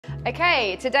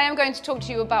Okay, today I'm going to talk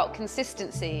to you about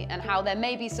consistency and how there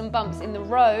may be some bumps in the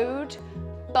road,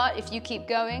 but if you keep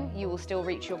going, you will still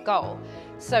reach your goal.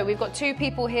 So we've got two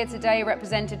people here today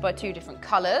represented by two different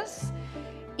colours.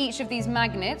 Each of these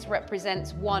magnets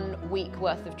represents 1 week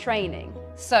worth of training.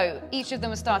 So each of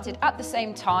them have started at the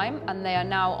same time and they are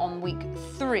now on week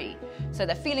 3. So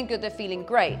they're feeling good, they're feeling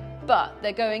great, but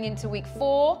they're going into week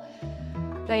 4,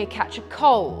 they catch a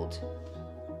cold.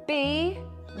 B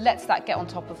lets that get on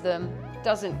top of them,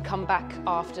 doesn't come back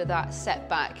after that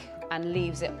setback and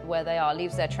leaves it where they are,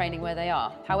 leaves their training where they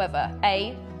are. However,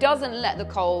 A doesn't let the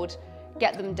cold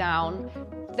get them down.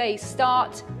 They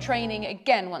start training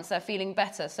again once they're feeling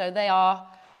better. So they are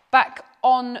back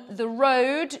on the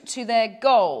road to their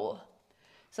goal.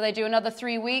 So they do another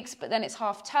 3 weeks, but then it's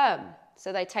half term.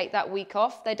 So they take that week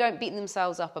off. They don't beat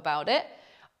themselves up about it.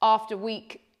 After a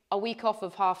week off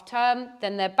of half term,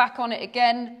 then they're back on it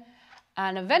again.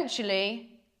 And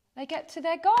eventually they get to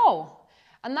their goal.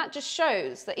 And that just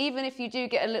shows that even if you do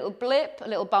get a little blip, a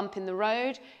little bump in the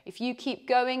road, if you keep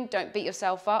going, don't beat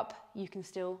yourself up, you can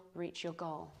still reach your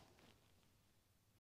goal.